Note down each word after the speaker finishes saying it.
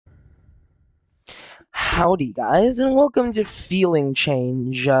Howdy, guys, and welcome to Feeling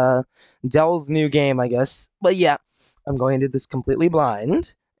Change, Dell's new game, I guess. But yeah, I'm going into this completely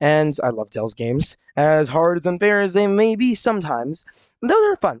blind, and I love Dell's games, as hard as unfair as they may be sometimes,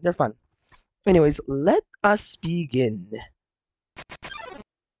 though they're fun. Anyways, let us begin.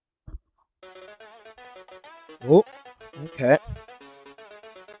 Oh, okay.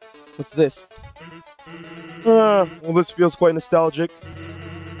 What's this? Well, this feels quite nostalgic.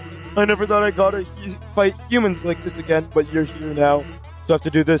 I never thought I got to fight humans like this again, but you're here now, so I have to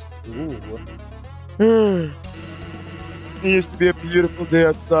do this. Ooh. It used to be a beautiful day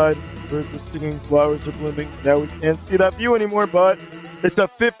outside. Birds were singing, flowers were blooming. Now we can't see that view anymore, but it's a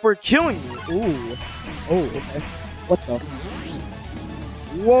fit for killing you. Ooh. Oh, okay. What the?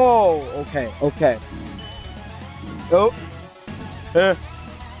 Whoa! Okay, okay. Oh.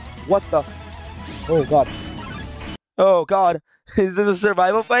 What the? Oh, God. Oh, God. Is this a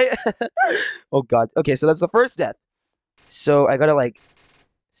survival fight? Oh, God. Okay, so that's the first death. So I gotta, like,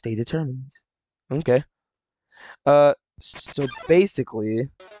 stay determined. Okay. So basically...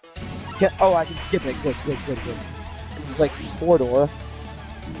 Oh, I can skip it. Good. It's like corridor.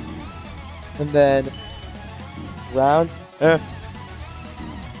 And then... round.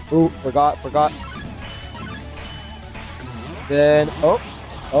 Ooh, forgot. Then...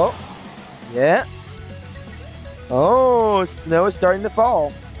 Oh. Yeah. Oh, snow is starting to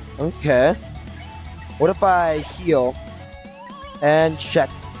fall. Okay. What if I heal? And check.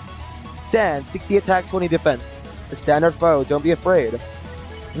 Stand. 60 attack, 20 defense. A standard foe. Don't be afraid.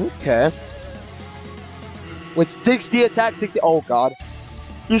 Okay. With 60 attack, 60... Oh, God.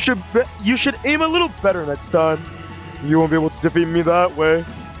 You should aim a little better next time. You won't be able to defeat me that way.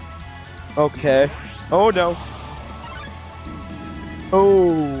 Okay. Oh, no.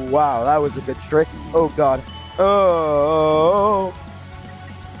 Oh, wow. That was a good trick. Oh, God. Oh.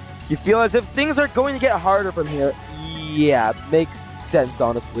 You feel as if things are going to get harder from here. Yeah, makes sense,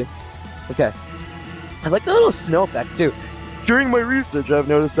 honestly. Okay. I like the little snow effect, too. During my research, I've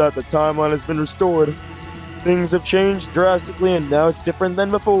noticed that the timeline has been restored. Things have changed drastically, and now it's different than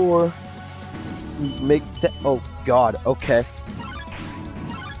before. Makes sense. Oh, God. Okay.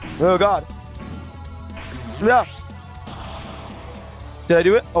 Oh, God. Yeah. Did I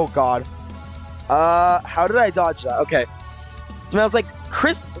do it? Oh, God. How did I dodge that? Okay. Smells like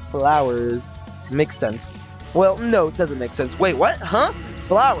crisp flowers. Makes sense. Well, no, it doesn't make sense. Wait, what? Huh?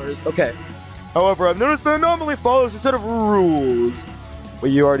 Flowers? Okay. However, I've noticed the anomaly follows a set of rules. Well,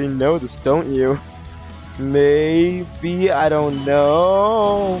 you already know this, don't you? Maybe, I don't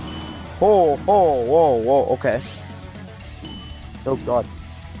know. Oh, whoa, okay. Oh, God.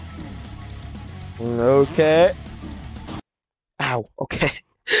 Okay. Ow, okay.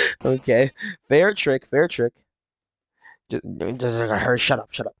 Okay. Fair trick. Just shut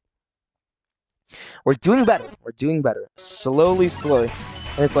up. We're doing better. Slowly. And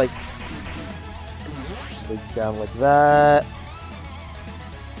it's like... down like that.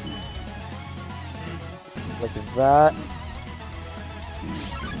 Like that.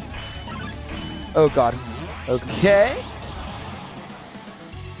 Oh, God. Okay.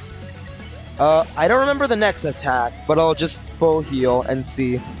 I don't remember the next attack, but I'll just full heal and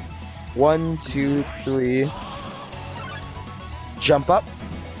see. 1, 2, 3. Jump up.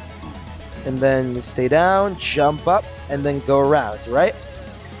 And then stay down, jump up, and then go around, right?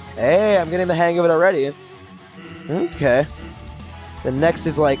 Hey, I'm getting the hang of it already. Okay. The next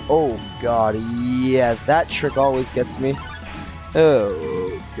is like, oh, God, yeah, that trick always gets me.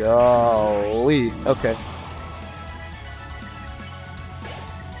 Oh, golly. Okay.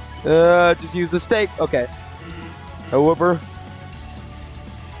 Just use the stake. Okay. However.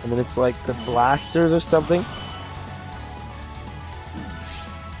 And then it's like the blasters or something.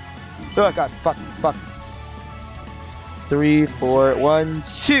 Oh, God. Fuck. 3, 4, 1,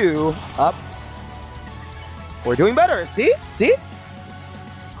 2. Up. We're doing better. See?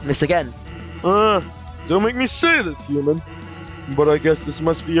 Miss again. Don't make me say this, human. But I guess this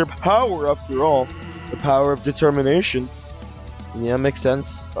must be your power after all. The power of determination. Yeah, makes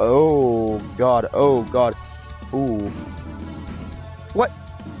sense. Oh, God. Ooh. What?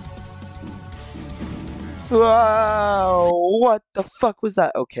 Wow, what the fuck was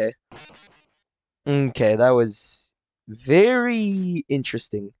that? Okay. Okay, that was very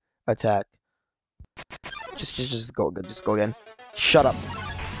interesting attack. Just go again. Shut up.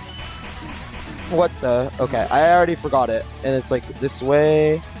 What the? Okay, I already forgot it. And it's like this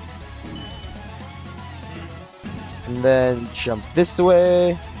way. And then jump this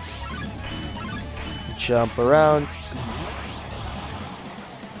way. Jump around.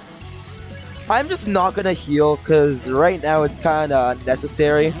 I'm just not gonna heal because right now it's kind of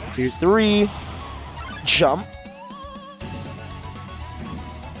unnecessary. 2, 3. jump.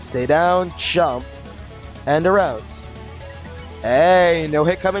 Stay down, jump, and around. Hey, no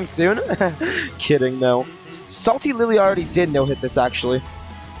hit coming soon? Kidding, no. Salty Lily already did no hit this, actually.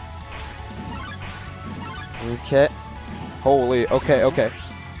 Okay. Holy, okay, okay.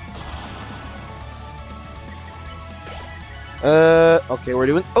 Okay, we're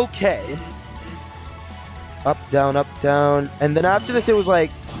doing okay. Up, down. And then after this, it was like,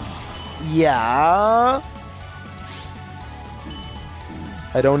 yeah.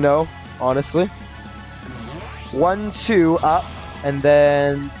 I don't know, honestly. 1, 2, up, and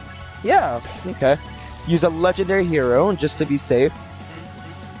then, yeah, okay. Use a legendary hero just to be safe.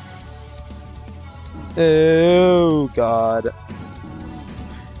 Oh, God.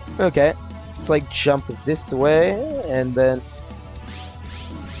 Okay, it's like jump this way, and then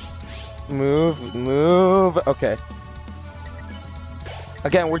move. Okay.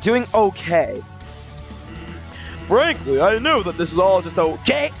 Again, we're doing okay. Frankly, I know that this is all just a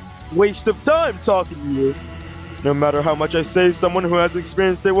waste of time talking to you. No matter how much I say, someone who has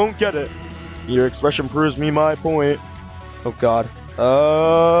experienced it won't get it. Your expression proves me my point. Oh, God.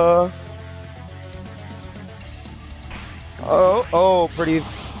 Oh, pretty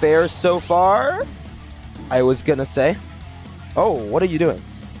fair so far, I was gonna say. Oh, what are you doing?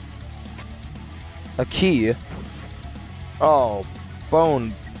 A key. Oh,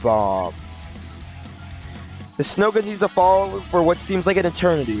 bone bombs. The snow continues to fall for what seems like an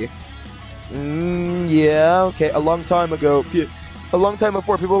eternity. Yeah, okay. A long time ago, a long time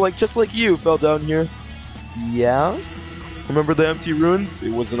before, people just like you fell down here. Yeah? Remember the empty ruins?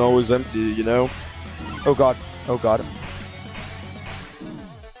 It wasn't always empty, you know? Oh, God. Oh, God.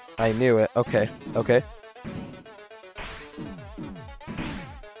 I knew it. Okay. Okay.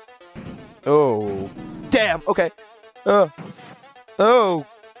 Oh. Damn! Okay. Oh,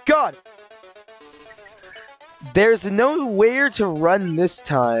 God! There's nowhere to run this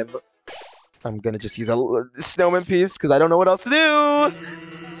time. I'm gonna just use a snowman piece, because I don't know what else to do!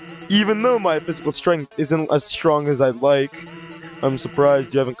 Even though my physical strength isn't as strong as I'd like, I'm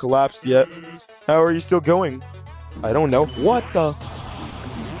surprised you haven't collapsed yet. How are you still going? I don't know. What the?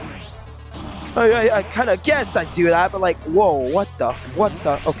 I kind of guessed I'd do that, but whoa, what the?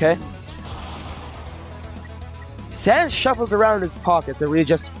 Okay. Sans shuffles around in his pockets and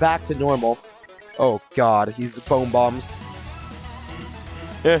readjusts back to normal. Oh, God, he's bone bombs.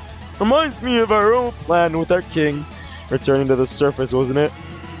 Yeah, reminds me of our old plan with our king. Returning to the surface, wasn't it?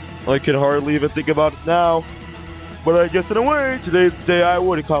 I could hardly even think about it now. But I guess in a way, today's the day I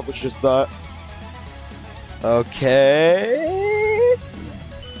would accomplish just that. Okay.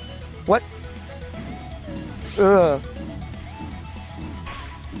 What? Oh,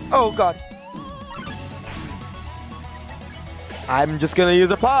 God. I'm just gonna use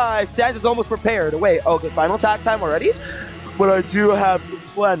a pie. Sans is almost prepared. Wait, okay, final attack time already? But I do have a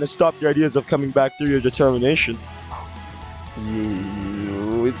plan to stop your ideas of coming back through your determination.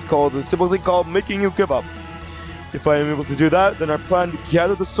 It's simply called making you give up. If I am able to do that, then our plan to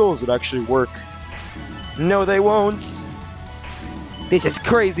gather the souls would actually work. No, they won't. This is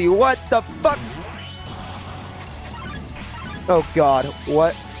crazy. What the fuck? Oh, God.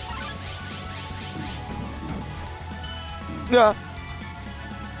 What?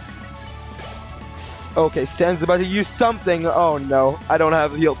 Okay, Sans about to use something. Oh, no. I don't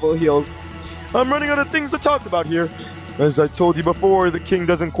have full heals. I'm running out of things to talk about here. As I told you before, the king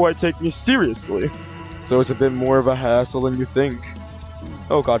doesn't quite take me seriously. So it's a bit more of a hassle than you think.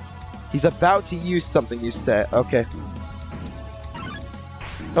 Oh, God. He's about to use something, you said. Okay.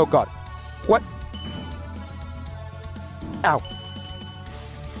 Oh, God. What? Ow.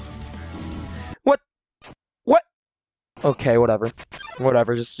 What? What? Okay, whatever.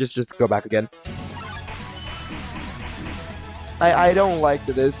 Whatever, just go back again. I don't like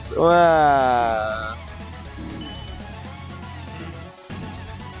this.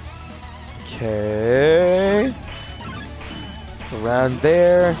 Okay. Around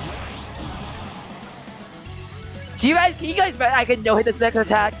there. Can you guys, I can no-hit this next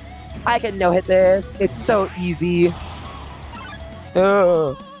attack. I can no-hit this. It's so easy.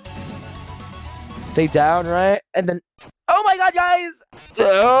 Stay down, right? And then, oh my God, guys!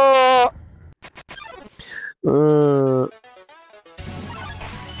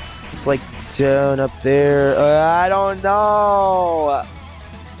 It's like down up there. I don't know.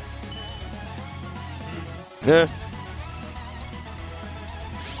 Yeah.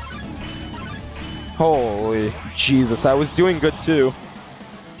 Holy Jesus, I was doing good too.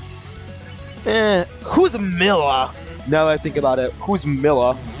 Who's Milla? Now that I think about it, who's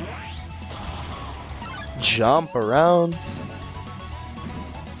Milla? Jump around.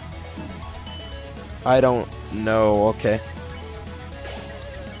 I don't know. Okay.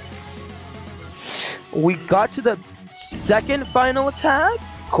 We got to the second final attack?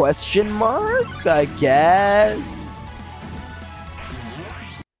 Question mark? I guess.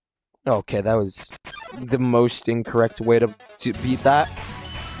 Okay, that was the most incorrect way to beat that.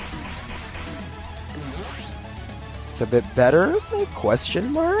 It's a bit better?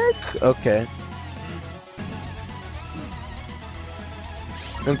 Question mark? Okay.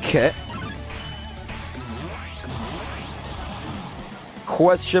 Okay.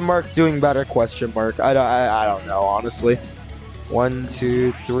 Question mark doing better, question mark. I don't know, honestly. 1,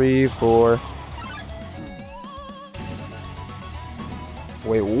 2, 3, 4.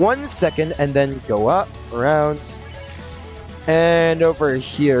 Wait 1 second and then go up, around. And over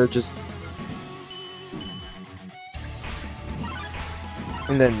here, just...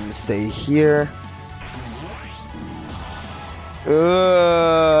 And then stay here.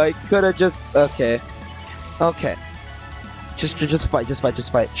 I could have just... Okay. Okay. Just fight.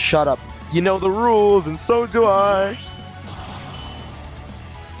 Shut up. You know the rules, and so do I.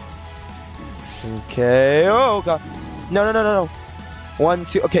 Okay. Oh, God. No. 1,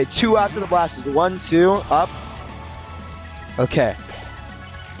 2. Okay, 2 after the blasters. 1, 2, up. Okay.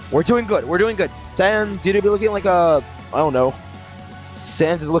 We're doing good. Sans, you'd be looking like a... I don't know.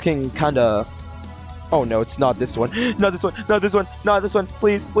 Sans is looking kinda... Oh, no, it's not this one. Not this one.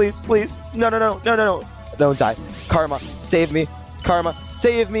 Please. No. Don't die. Karma, save me. Karma,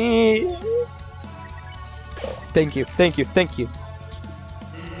 save me. Thank you.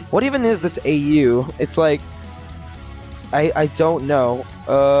 What even is this AU? It's like... I don't know.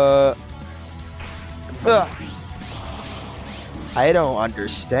 I don't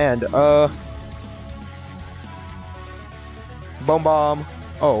understand. Bomb.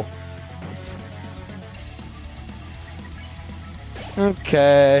 Oh.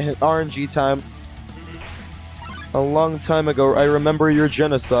 Okay, RNG time. A long time ago, I remember your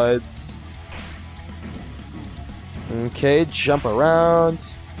genocides. Okay, jump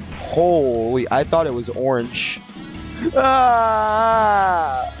around. Holy, I thought it was orange.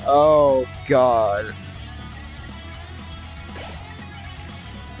 Ah! Oh, God.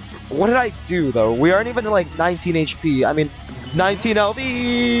 What did I do, though? We aren't even like 19 HP. I mean, 19 LV!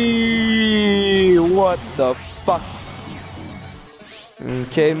 What the fuck?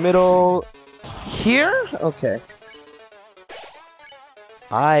 Okay, middle... Here? Okay.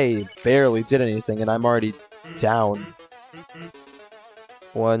 I barely did anything, and I'm already down.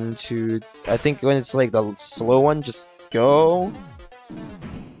 1, 2... I think when it's like the slow one, just go...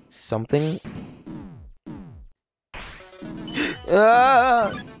 Something...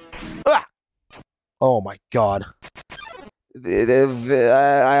 Ah! Oh my God.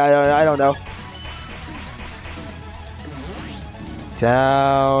 I don't know.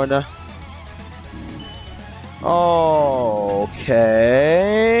 Down...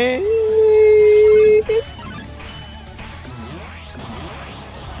 Okay.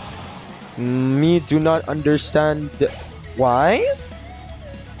 Me do not understand why.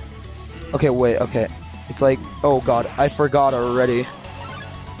 Okay, wait. Okay, it's like, oh God, I forgot already.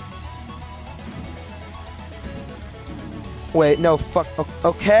 Wait, no, fuck.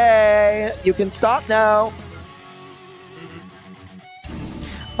 Okay, you can stop now.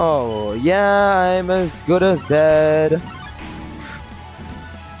 Oh, yeah, I'm as good as dead.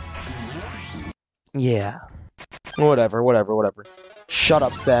 Yeah. Whatever. Shut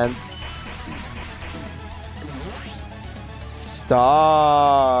up, Sans.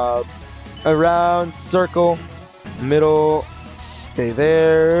 Stop. Around, circle, middle, stay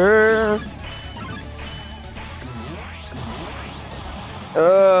there.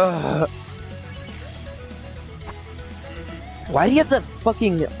 Why do you have that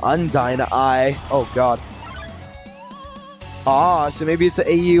fucking Undyne eye? Oh God. Ah, so maybe it's an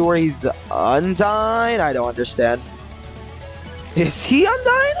AU where he's Undyne? I don't understand. Is he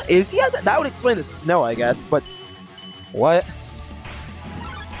Undyne? Is he Undyne? That would explain the snow, I guess, but... What?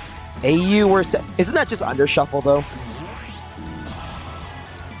 AU where... Isn't that just Undershuffle, though?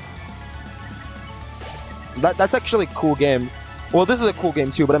 That's actually a cool game. Well, this is a cool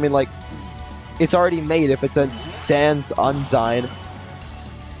game, too, but I mean, like... It's already made if it's a Sans Undyne.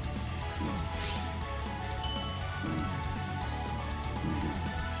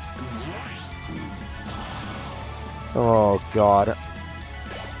 Oh, God.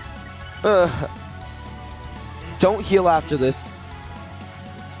 Ugh. Don't heal after this.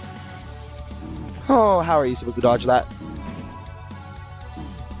 Oh, how are you supposed to dodge that?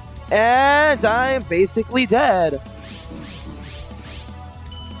 And I'm basically dead.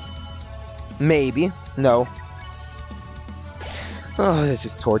 Maybe. No. Oh, this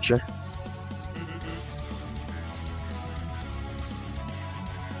is torture.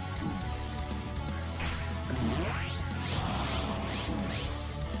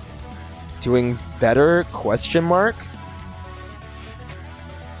 Doing better? Question mark?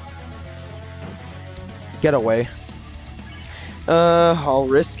 Get away. I'll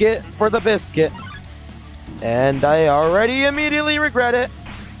risk it for the biscuit. And I already immediately regret it.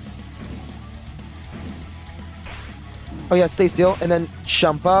 Oh yeah, stay still, and then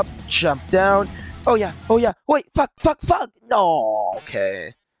jump up, jump down. Oh yeah, wait, fuck. No,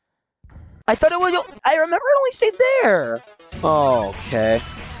 okay. I thought it would, I remember it only stayed there. Okay.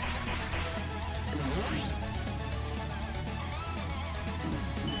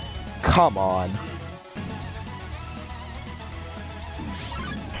 Come on.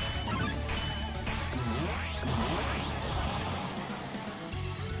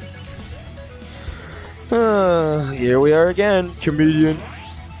 Here we are again, comedian.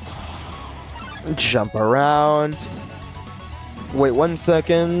 Jump around. Wait 1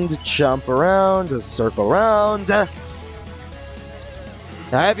 second. Jump around. Circle around. I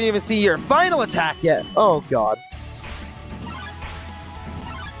haven't even seen your final attack yet. Oh god.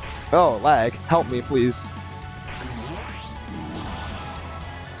 Oh, lag. Help me, please.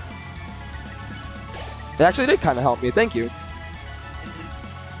 It actually did kind of help me. Thank you.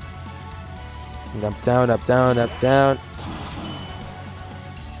 Up, down, up, down, up, down.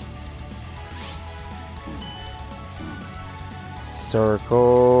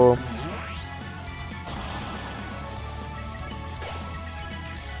 Circle.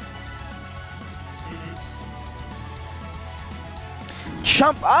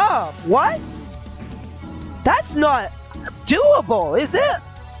 Jump up! What? That's not doable, is it?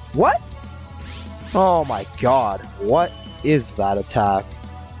 What? Oh my god. What is that attack?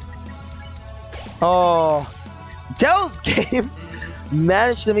 Oh, Dell's games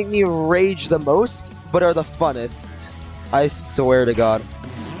manage to make me rage the most, but are the funnest. I swear to God.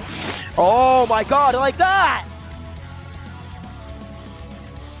 Oh my god, like that!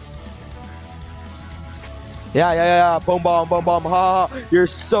 Yeah. Boom, bomb, ha. You're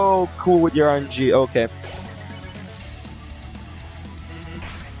so cool with your RNG. Okay.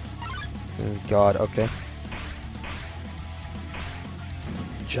 Oh god, okay.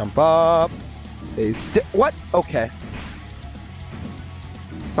 Jump up. Stay still. What? Okay.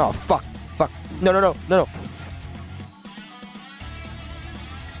 Oh, fuck. No.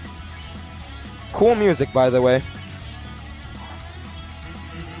 Cool music, by the way.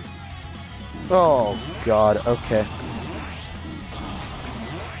 Oh, God. Okay.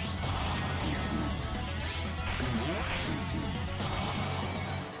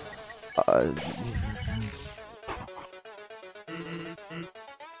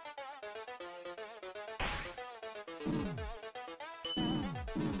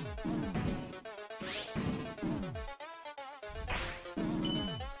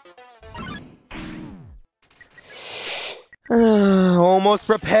 Almost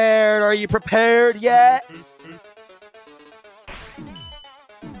prepared. Are you prepared yet?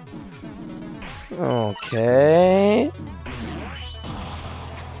 Okay.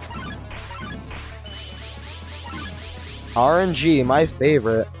 RNG, my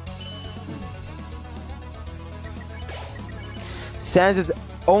favorite. Sans is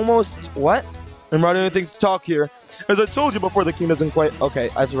almost what? I'm running out of things to talk here. As I told you before, the king doesn't quite. Okay,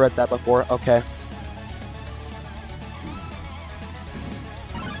 I've read that before. Okay.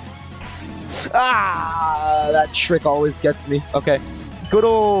 Ah, that trick always gets me. Okay. Good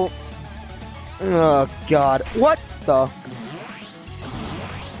old... Oh, God. What the...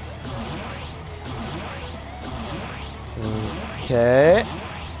 Okay.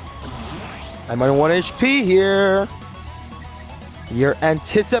 I'm on 1 HP here. Your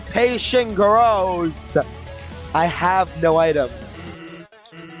anticipation grows. I have no items.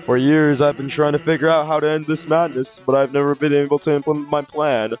 For years, I've been trying to figure out how to end this madness, but I've never been able to implement my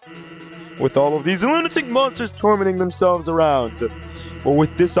plan. With all of these lunatic monsters tormenting themselves around. Well,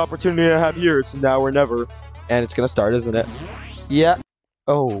 with this opportunity I have here, it's now or never. And it's gonna start, isn't it? Yeah.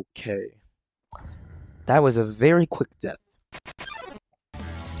 Okay. That was a very quick death.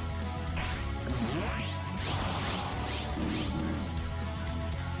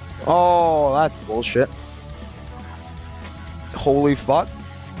 Oh, that's bullshit. Holy fuck.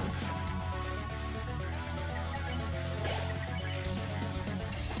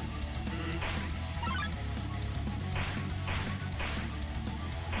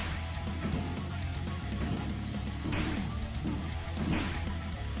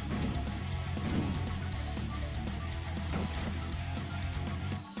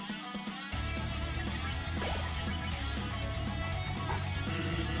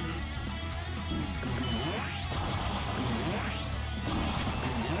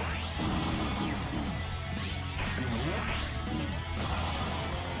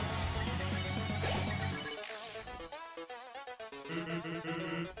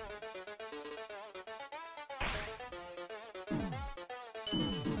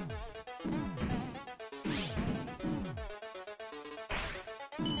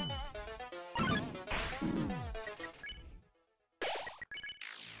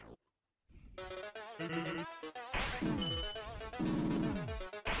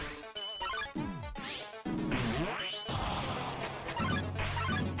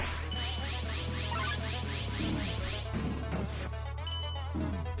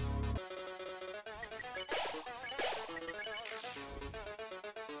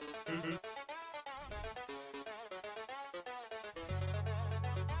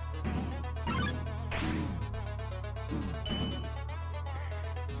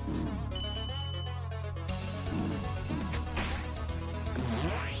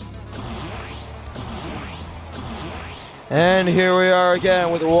 And here we are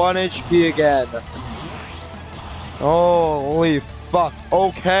again with 1 HP again. Holy fuck.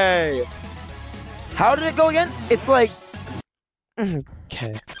 Okay. How did it go again? It's like...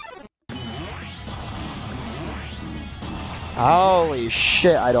 Okay. Holy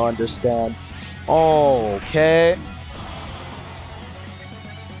shit, I don't understand. Okay.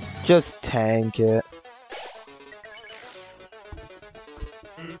 Just tank it.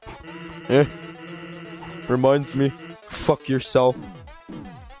 Eh. Reminds me. Fuck yourself.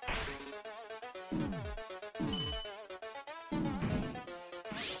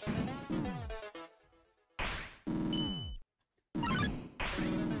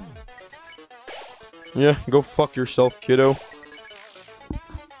 Yeah, go fuck yourself, kiddo.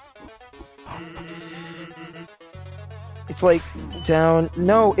 It's like down.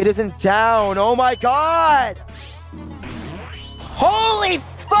 No, it isn't down. Oh my god! Holy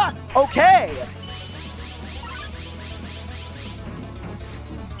fuck! Okay!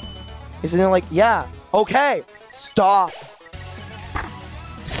 Isn't it like, yeah, okay, stop.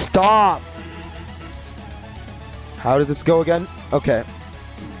 Stop. How does this go again? Okay.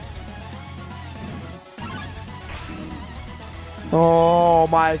 Oh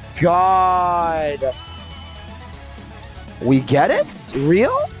my god. We get it?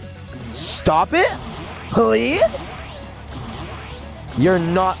 Real? Stop it? Please? You're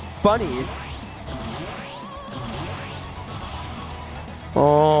not funny.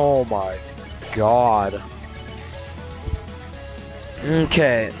 Oh my god.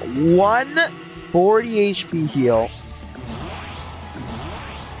 Okay, 140 HP heal.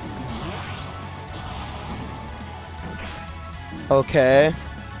 Okay.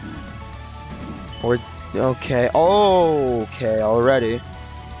 We're okay. Oh, okay, already.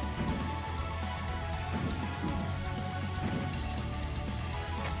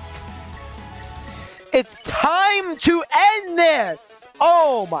 It's time to end this!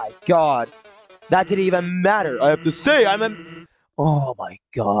 Oh my god. That didn't even matter. I have to say, oh my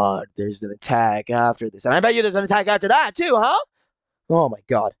god, there's an attack after this. And I bet you there's an attack after that too, huh? Oh my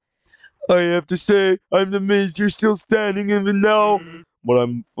god. I have to say, I'm amazed you're still standing even now. But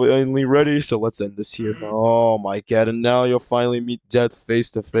I'm finally ready, so let's end this here. Oh my god, and now you'll finally meet death face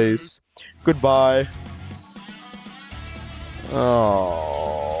to face. Goodbye.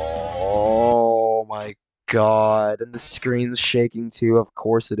 Oh my god. And the screen's shaking too, of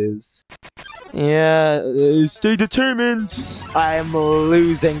course it is. Yeah, Stay determined. I'm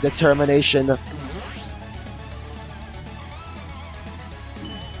losing determination.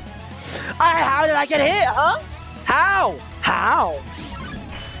 How did I get hit, huh? How? How?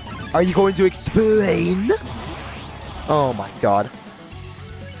 Are you going to explain? Oh my god.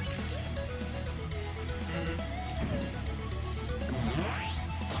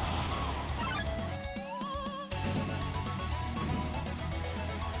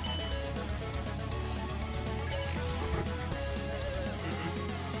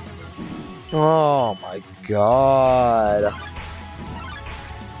 Oh my god.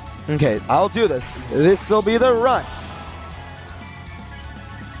 Okay, I'll do this. This'll be the run.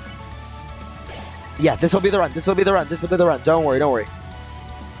 Yeah, this'll be the run. This'll be the run. This'll be the run. Don't worry, don't worry.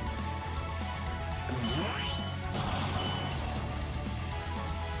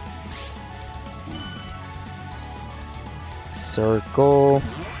 Circle.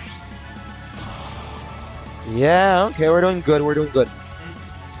 Yeah, okay, we're doing good. We're doing good.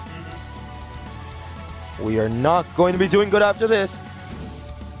 We are not going to be doing good after this.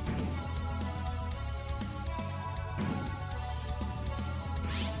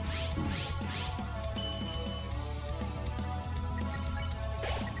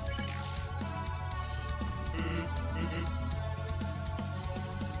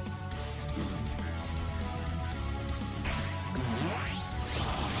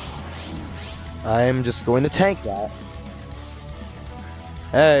 I'm just going to tank that.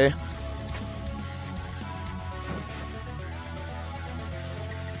 Hey.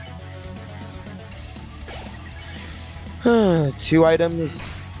 Two items.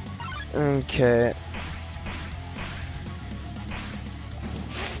 Okay.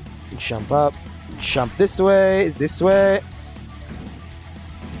 Jump up. Jump this way. This way.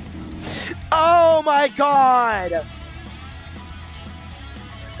 Oh my god!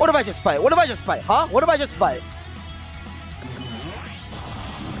 What did I just fight? What did I just fight? Huh? What did I just fight?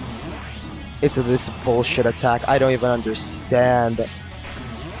 It's this bullshit attack. I don't even understand.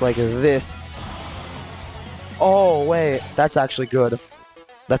 It's like this. Oh, wait. That's actually good.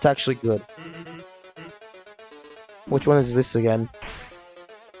 That's actually good. Which one is this again?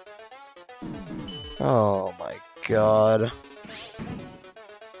 Oh my god.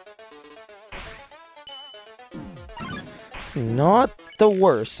 Not the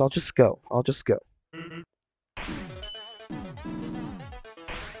worst. I'll just go. I'll just go.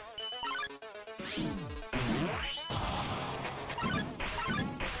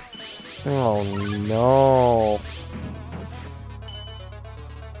 Oh no.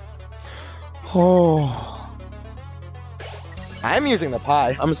 Oh. I'm using the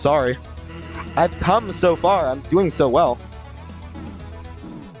pie. I'm sorry. I've come so far. I'm doing so well.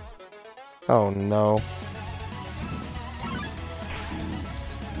 Oh no.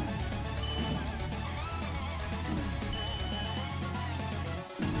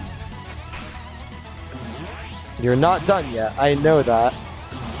 You're not done yet. I know that.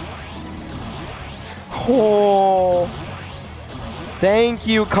 Oh. Thank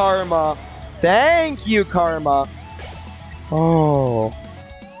you, Karma. Thank you, Karma. Oh.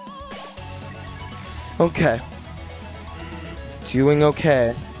 Okay. Doing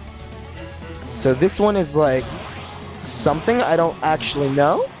okay. So this one is like something I don't actually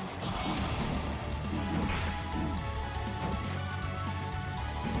know.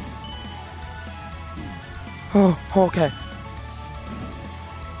 Oh, okay.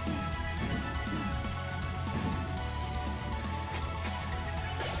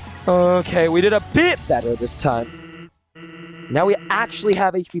 Okay, we did a bit better this time. Now we actually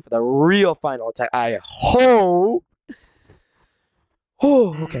have HP for the real final attack. I hope.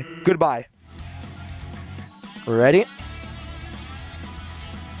 Oh, okay. Goodbye. Ready?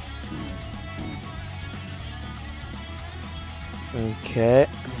 Okay.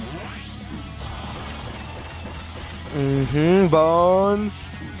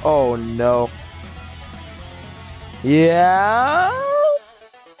 Bones. Oh no. Yeah.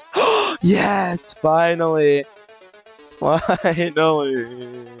 Yes, finally.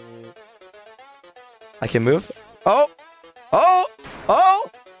 Finally. I can move. Oh. Oh. Oh.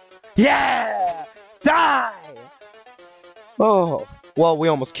 Yeah. Die. Oh. Well, we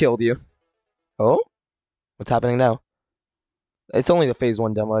almost killed you. Oh? What's happening now? It's only the phase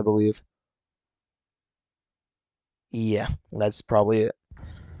 1 demo, I believe. Yeah, that's probably it.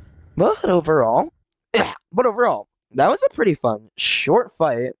 But overall, that was a pretty fun, short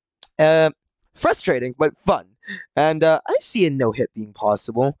fight. Frustrating, but fun. And I see a no-hit being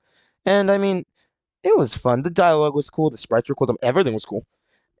possible. And I mean, it was fun. The dialogue was cool, the sprites were cool, everything was cool.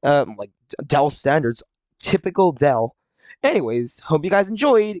 Like Dell standards, typical Dell. Anyways, hope you guys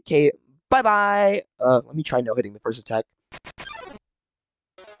enjoyed. Okay, bye-bye. Let me try no-hitting the first attack.